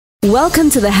Welcome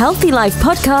to the Healthy Life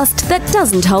podcast that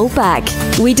doesn't hold back.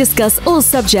 We discuss all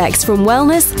subjects from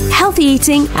wellness, healthy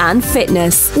eating and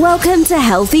fitness. Welcome to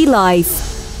Healthy Life.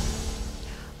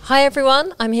 Hi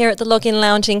everyone, I'm here at the Login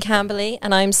Lounge in Camberley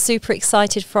and I'm super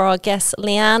excited for our guest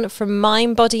Leanne from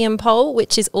Mind, Body and Pole,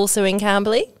 which is also in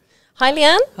Camberley. Hi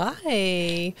Leanne.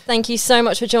 Hi. Thank you so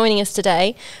much for joining us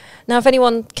today. Now, if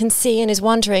anyone can see and is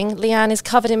wondering, Leanne is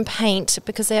covered in paint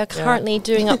because they are currently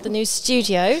doing up the new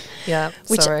studio,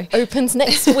 which opens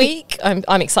next week.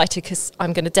 I'm excited because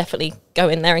I'm going to definitely go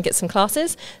in there and get some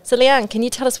classes. So, Leanne, can you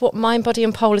tell us what Mind, Body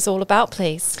and Pole is all about,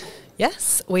 please?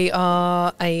 Yes, we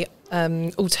are a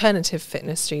alternative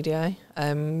fitness studio,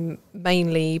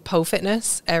 mainly pole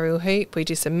fitness, aerial hoop. We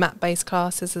do some mat-based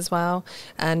classes as well,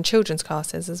 and children's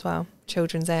classes as well,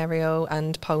 children's aerial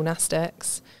and pole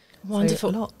nastics.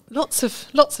 Wonderful. So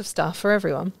lots of stuff for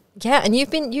everyone. Yeah, and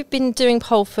you've been doing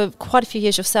pole for quite a few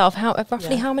years yourself.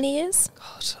 Roughly how many years?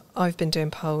 God, I've been doing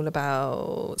pole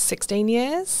about 16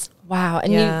 years. Wow,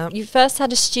 and you first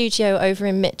had a studio over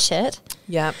in Mitchett.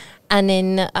 Yeah. And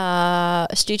in a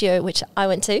studio which I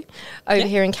went to over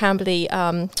here in Camberley.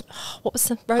 What was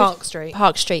the road? Park Street.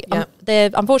 Park Street.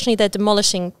 Unfortunately, they're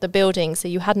demolishing the building, so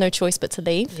you had no choice but to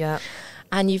leave. Yeah.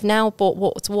 And you've now bought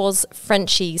what was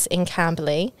Frenchie's in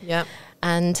Camberley. Yeah.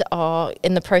 And are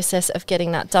in the process of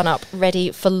getting that done up,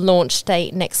 ready for launch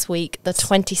date next week, the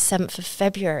 27th of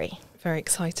February. Very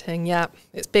exciting, yeah.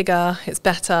 It's bigger, it's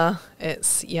better,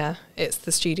 it's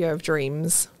the studio of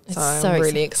dreams. So I'm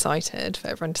really excited for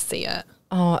everyone to see it.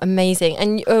 Oh, amazing.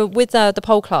 And with the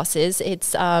pole classes,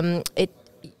 it's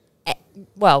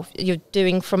you're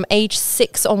doing from age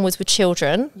 6 onwards with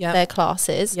children, their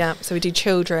classes. Yeah, so we do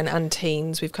children and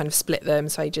teens. We've kind of split them,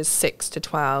 so ages 6 to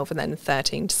 12 and then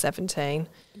 13 to 17.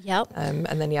 Yep.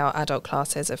 And then our adult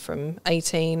classes are from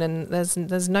 18 and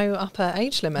there's no upper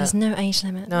age limit. There's no age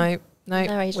limit. No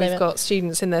age limit. We've got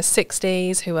students in their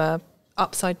 60s who are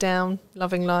upside down,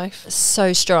 loving life.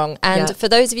 So strong. And for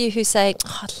those of you who say,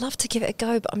 I'd love to give it a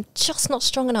go, but I'm just not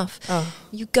strong enough.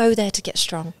 You go there to get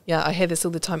strong. Yeah, I hear this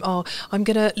all the time. I'm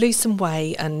going to lose some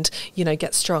weight and,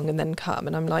 get strong and then come.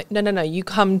 And I'm like, no, you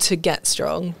come to get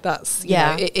strong. That's,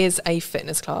 it is a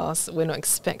fitness class. We're not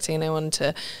expecting anyone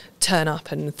to turn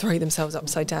up and throw themselves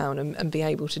upside down and be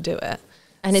able to do it.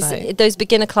 And those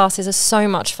beginner classes are so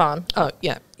much fun. Oh,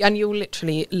 yeah. And you'll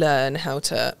literally learn how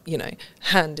to,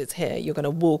 hand is here. You're going to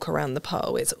walk around the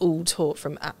pole. It's all taught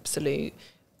from absolute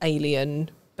alien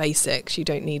basics. You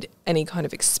don't need any kind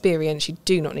of experience. You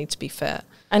do not need to be fit.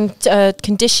 And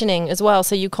conditioning as well.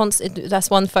 So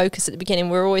that's one focus at the beginning.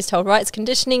 We're always told, right, it's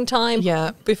conditioning time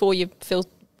before you feel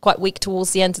quite weak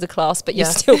towards the end of the class, but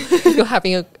you're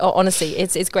having honestly,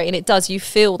 it's great. And you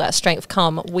feel that strength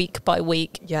come week by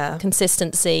week,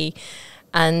 consistency.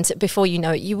 And before you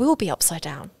know it, you will be upside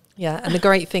down. Yeah, and the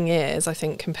great thing is, I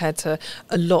think, compared to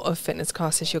a lot of fitness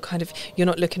classes, you're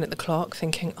not looking at the clock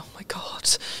thinking, oh my God,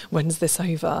 when's this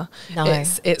over? No.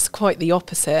 It's quite the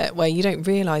opposite, where you don't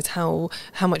realise how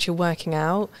much you're working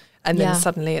out. And then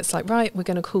suddenly it's like, right, we're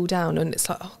going to cool down. And it's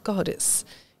like, oh God, it's...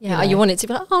 Yeah, you want it to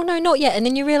be like, oh no, not yet. And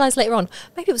then you realise later on,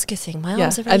 maybe it was a good thing. My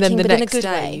arms are aching, and then the but in a next good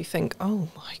day way. You think, oh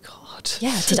my God.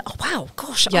 Yeah, wow,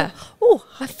 gosh. Yeah.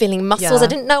 I'm feeling muscles I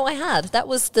didn't know I had. That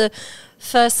was the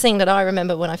first thing that I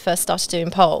remember when I first started doing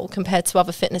pole compared to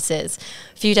other fitnesses.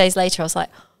 A few days later, I was like,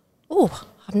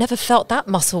 I've never felt that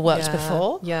muscle worked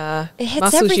before. Yeah. It hits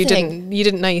muscles everything. you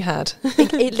didn't know you had.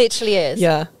 It literally is.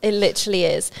 Yeah. It literally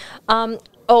is.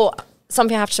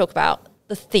 Something I have to talk about,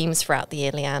 the themes throughout the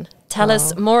year, Leanne. Tell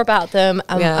us more about them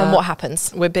and what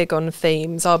happens. We're big on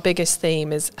themes. Our biggest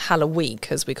theme is Halloween,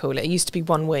 as we call it. It used to be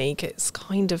 1 week. It's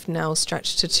kind of now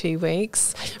stretched to 2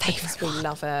 weeks. Because we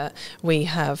love it. We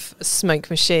have smoke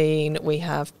machine. We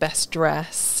have best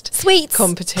dressed. Sweets.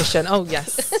 Competition. Oh,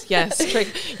 yes.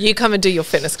 Yes. You come and do your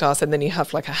fitness class and then you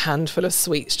have like a handful of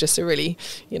sweets just to really,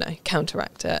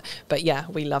 counteract it. But yeah,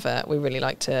 we love it. We really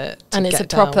like to and it's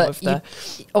get a proper, down with the...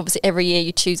 Obviously, every year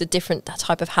you choose a different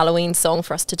type of Halloween song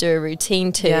for us to do a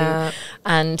routine to,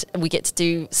 and we get to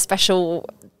do special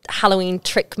Halloween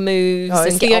trick moves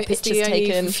and get our pictures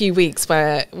taken. A few weeks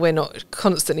where we're not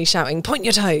constantly shouting, point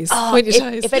your toes, point your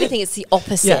toes. If anything, it's the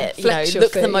opposite.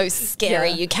 Look the most scary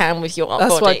you can with your body.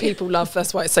 That's why people love,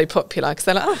 that's why it's so popular, because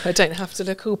they're like, I don't have to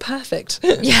look all perfect.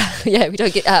 we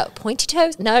don't get pointy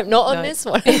toes. No, not on this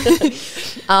one.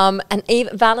 And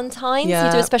even Valentine's,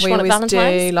 you do a special one at Valentine's? We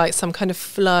always do like some kind of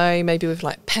flow, maybe with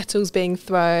like petals being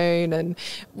thrown, and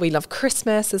we love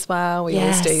Christmas as well. We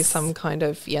always do some kind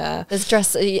of, There's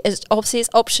obviously it's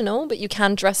optional, but you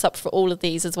can dress up for all of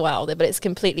these as well. But it's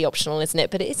completely optional, isn't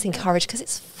it? But it's encouraged because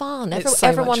it's fun.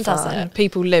 Everyone does it.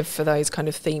 People live for those kind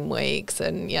of theme weeks,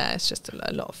 and it's just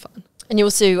a lot of fun. And you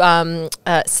also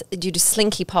do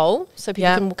slinky pole, so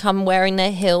people can come wearing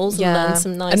their heels and learn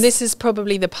some nice... And this is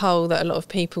probably the pole that a lot of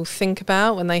people think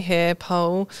about when they hear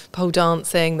pole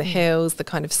dancing, the heels, the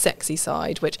kind of sexy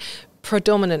side, which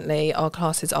predominantly our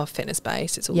classes are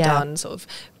fitness-based. It's all done sort of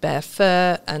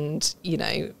barefoot and,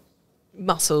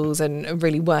 muscles and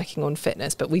really working on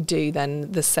fitness. But we do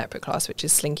then the separate class, which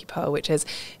is slinky pole, which is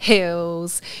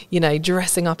heels,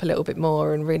 dressing up a little bit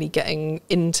more and really getting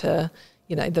into...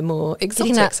 the more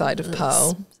exotic side of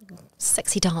pole.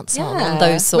 Sexy dance on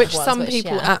those sort of ones. Some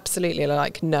people absolutely are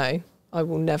like, no, I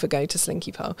will never go to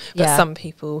slinky pole. But some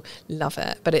people love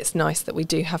it. But it's nice that we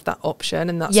do have that option,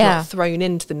 and that's not thrown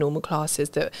into the normal classes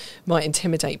that might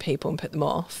intimidate people and put them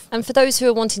off. And for those who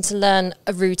are wanting to learn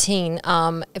a routine,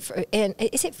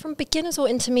 is it from beginners or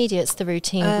intermediates, the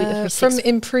routine? From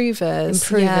improvers.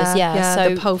 So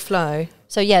the pole flow.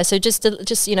 So just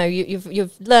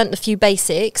you've learnt a few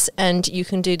basics, and you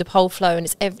can do the pole flow,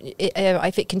 and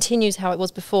if it continues how it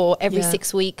was before, every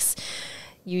 6 weeks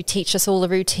you teach us all the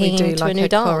routine to a new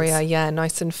dance. Choreo,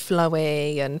 nice and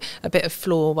flowy, and a bit of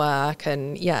floor work,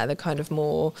 and the kind of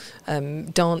more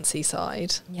dancey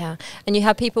side. Yeah, and you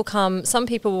have people come. Some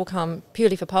people will come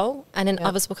purely for pole, and then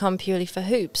others will come purely for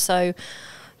hoop. So.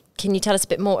 Can you tell us a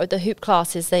bit more of the hoop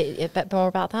classes, a bit more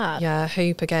about that? Yeah,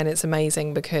 hoop, again, it's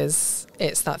amazing because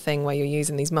it's that thing where you're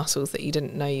using these muscles that you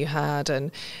didn't know you had,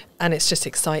 and it's just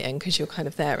exciting because you're kind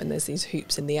of there and there's these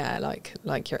hoops in the air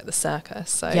like you're at the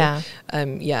circus. So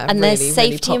and really, there's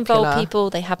safety really involved. People,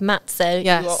 they have mats there.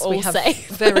 Yes, you are all we have safe.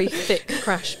 Very thick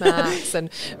crash mats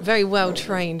and very well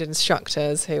trained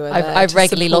instructors who are. I've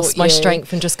regularly lost my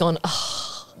strength and just gone.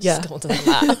 Just onto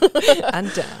that.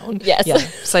 And down. Yes. Yeah.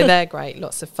 So they're great.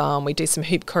 Lots of fun. We do some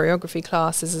hoop choreography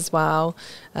classes as well.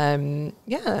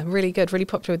 Really good. Really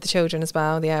popular with the children as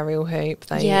well. The aerial hoop.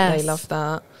 They love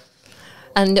that.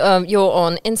 And you're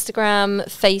on Instagram,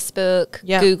 Facebook,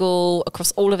 Google,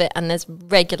 across all of it, and there's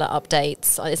regular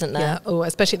updates, isn't there? Yeah,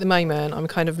 especially at the moment, I'm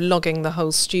kind of logging the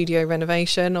whole studio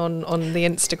renovation on the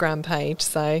Instagram page.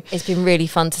 So it's been really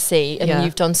fun to see, and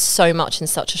you've done so much in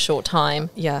such a short time.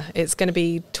 Yeah, it's going to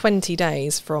be 20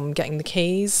 days from getting the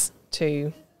keys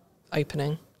to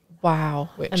opening. Wow,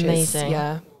 which amazing.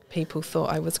 is, people thought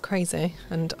I was crazy,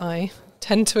 and I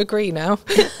tend to agree now.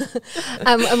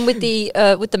 And with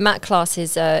the mat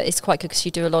classes, it's quite good because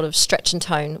you do a lot of stretch and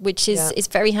tone, which is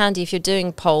very handy if you're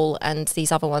doing pole and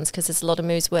these other ones, because there's a lot of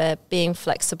moves where being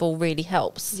flexible really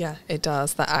helps. Yeah, it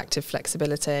does, that active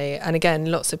flexibility. And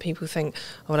again, lots of people think,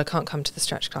 oh, well, I can't come to the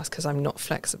stretch class because I'm not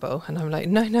flexible. And I'm like,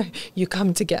 no, you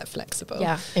come to get flexible.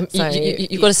 Yeah, so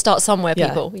you've got to start somewhere,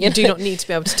 people. You do not need to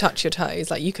be able to touch your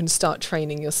toes. Like, you can start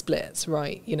training your splits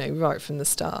right from the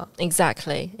start.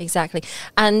 Exactly.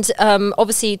 And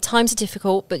obviously times are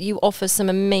difficult, but you offer some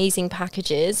amazing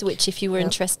packages, which if you were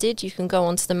interested, you can go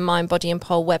onto the Mind, Body and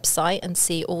Pole website and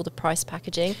see all the price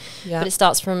packaging. But it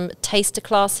starts from taster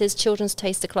classes. Children's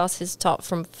taster classes start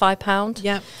from £5.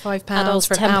 Yeah, £5 Adults,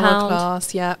 for an £10. hour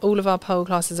class. Yeah, all of our pole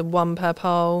classes are £1 per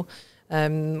pole.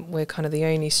 We're kind of the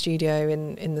only studio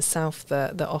in the south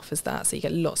that offers that, so you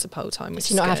get lots of pole time, which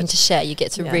so you're not having to share, you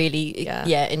get to really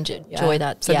enjoy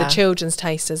that. So the children's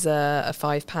tasters are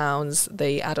 £5,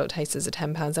 the adult tasters are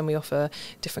 £10, and we offer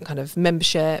different kind of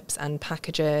memberships and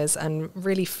packages, and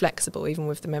really flexible. Even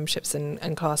with the memberships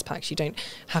and class packs, you don't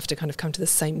have to kind of come to the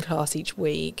same class each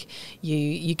week.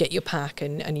 You get your pack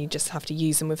and you just have to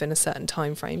use them within a certain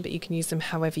time frame, but you can use them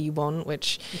however you want,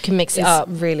 which you can mix it up.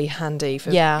 Really handy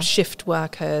for shift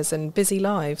workers and busy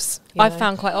lives. I've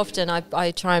found quite often I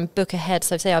try and book ahead.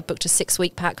 So say I booked a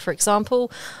 6-week pack, for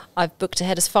example, I've booked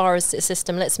ahead as far as the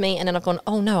system lets me, and then I've gone,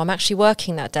 oh no, I'm actually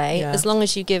working that day. As long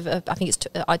as you give I think it's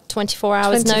 24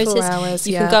 hours notice,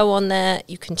 you can go on there,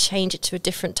 you can change it to a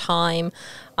different time,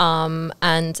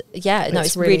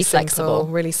 it's really flexible,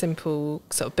 really simple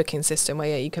sort of booking system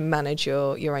where you can manage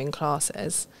your own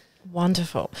classes.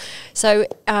 Wonderful. So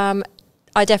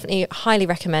I definitely highly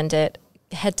recommend it.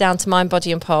 Head down to Mind,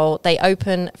 Body and Pole. They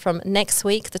open from next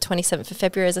week, the 27th of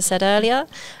February, as I said earlier.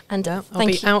 And I'll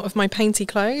be out of my painty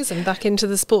clothes and back into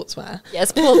the sportswear.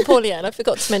 Yes, poorly, and I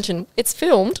forgot to mention, it's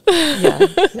filmed.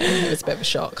 It was a bit of a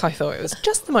shock. I thought it was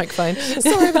just the microphone.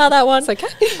 Sorry about that one. It's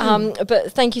okay.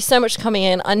 But thank you so much for coming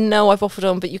in. I know I've waffled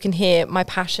on, but you can hear my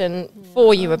passion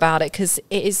for you about it, because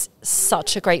it is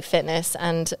such a great fitness,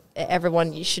 and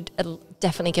everyone, you should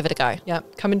definitely give it a go. Yeah,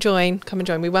 come and join.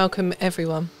 We welcome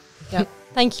everyone. Yeah.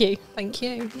 Thank you. Thank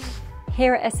you.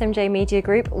 Here at SMJ Media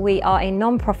Group, we are a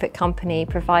non-profit company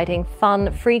providing fun,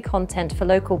 free content for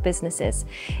local businesses.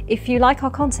 If you like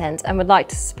our content and would like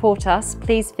to support us,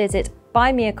 please visit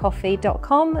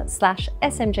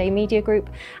buymeacoffee.com/SMJ Media Group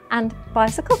and buy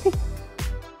us a coffee.